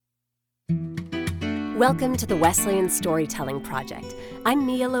Welcome to the Wesleyan Storytelling Project. I'm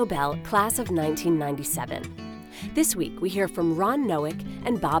Mia Lobel, class of 1997. This week, we hear from Ron Nowek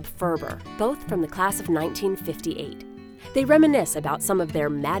and Bob Furber, both from the class of 1958. They reminisce about some of their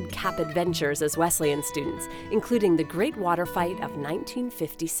madcap adventures as Wesleyan students, including the Great Water Fight of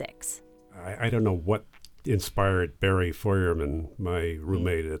 1956. I don't know what inspired Barry Feuerman, my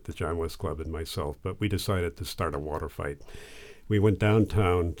roommate at the John Wesley Club, and myself, but we decided to start a water fight. We went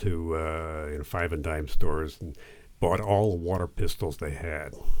downtown to five and dime stores and bought all the water pistols they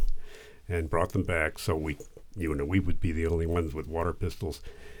had and brought them back so we would be the only ones with water pistols.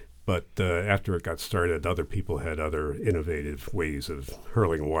 But after it got started, other people had other innovative ways of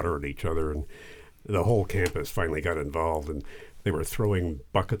hurling water at each other, and the whole campus finally got involved, and they were throwing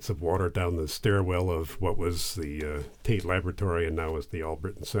buckets of water down the stairwell of what was the Tate Laboratory and now is the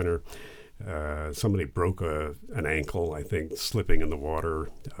All-Britain Center. Somebody broke an ankle, I think, slipping in the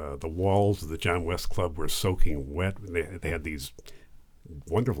water. The walls of the John Wesley Club were soaking wet. They had these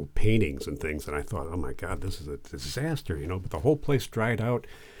wonderful paintings and things, and I thought, oh my God, this is a disaster, But the whole place dried out,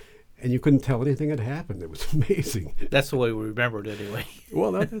 and you couldn't tell anything had happened. It was amazing. That's the way we remembered it anyway.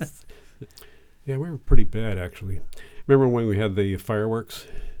 Well, that's... Yeah, we were pretty bad, actually. Remember when we had the fireworks?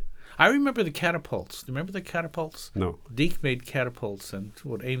 I remember the catapults. Do you remember the catapults? No. Deke made catapults and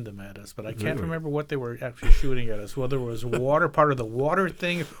would aim them at us, but I can't Really? remember what they were actually shooting at us, whether it was water, part of the water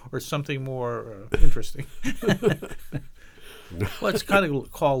thing, or something more interesting. Well, it's kind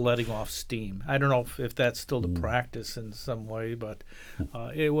of called letting off steam. I don't know if that's still the practice in some way, but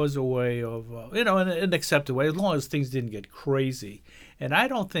it was a way of, an accepted way, as long as things didn't get crazy. And I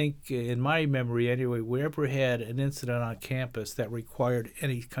don't think, in my memory anyway, we ever had an incident on campus that required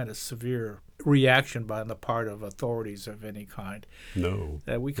any kind of severe reaction by the part of authorities of any kind. No. We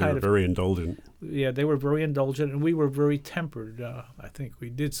they were kind of very indulgent. Yeah, they were very indulgent, and we were very tempered. I think we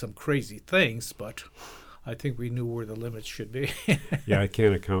did some crazy things, but I think we knew where the limits should be. Yeah, I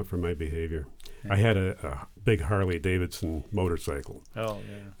can't account for my behavior. I had a big Harley-Davidson motorcycle. Oh,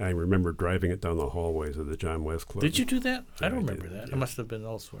 yeah. I remember driving it down the hallways of the John Wesley Club. Did you do that? Yeah, I don't remember did, that. yeah. It must have been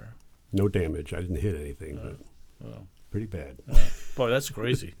elsewhere. No damage. I didn't hit anything, but Well, pretty bad. boy, that's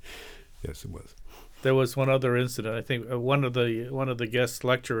crazy. Yes, it was. There was one other incident. I think one of the guest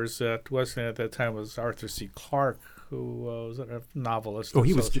lecturers at Wesleyan at that time was Arthur C. Clarke, who was a novelist. Oh,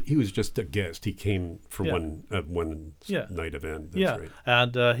 he was just a guest. He came for one night event. That's right.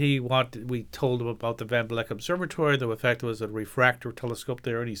 And we told him about the Van Vleck Observatory. The fact was a refractor telescope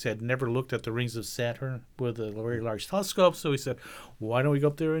there, and he said never looked at the rings of Saturn with a very large telescope. So he said, why don't we go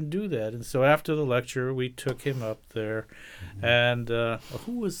up there and do that? And so after the lecture, we took him up there, and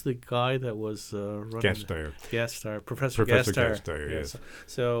who was the guy that was running? Gasteyer. Professor Gasteyer, yes.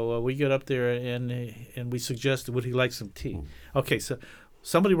 So we get up there, and we suggested, would he like some tea? Okay, so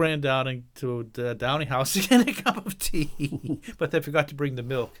somebody ran down into the Downing House to get a cup of tea, but they forgot to bring the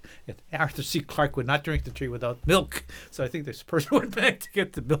milk. And Arthur C. Clarke would not drink the tea without milk. So I think this person went back to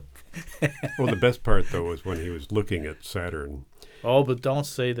get the milk. Well, the best part, though, was when he was looking at Saturn. Oh, but don't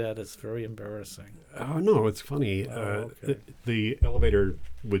say that. It's very embarrassing. Oh, no, it's funny. Okay. The elevator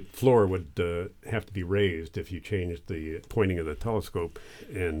floor would have to be raised if you changed the pointing of the telescope.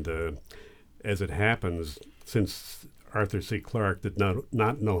 And as it happens, since Arthur C. Clarke did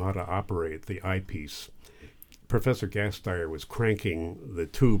not know how to operate the eyepiece, Professor Gasteyer was cranking the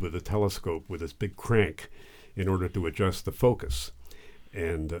tube of the telescope with this big crank in order to adjust the focus.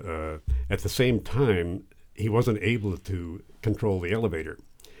 And at the same time, he wasn't able to control the elevator.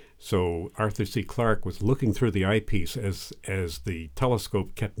 So Arthur C. Clarke was looking through the eyepiece as the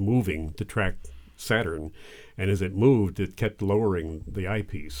telescope kept moving to track Saturn, and as it moved, it kept lowering the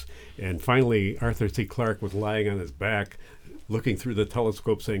eyepiece. And finally, Arthur C. Clarke was lying on his back, looking through the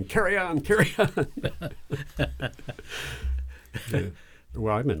telescope, saying, "Carry on, carry on." Yeah.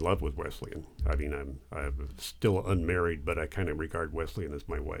 Well, I'm in love with Wesleyan. I mean, I'm still unmarried, but I kind of regard Wesleyan as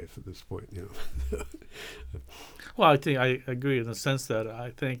my wife at this point. Well, I think I agree in the sense that I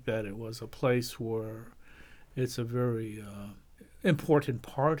think that it was a place where it's a very important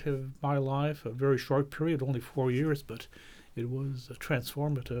part of my life, a very short period, only 4 years, but it was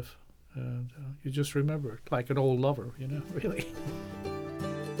transformative. And you just remember it like an old lover, really.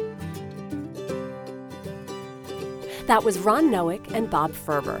 That was Ron Nowek and Bob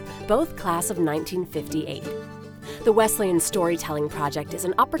Furber, both class of 1958. The Wesleyan Storytelling Project is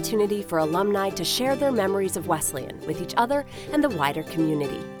an opportunity for alumni to share their memories of Wesleyan with each other and the wider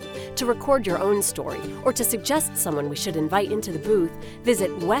community. To record your own story or to suggest someone we should invite into the booth,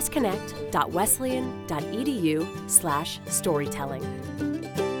 visit westconnect.wesleyan.edu/storytelling.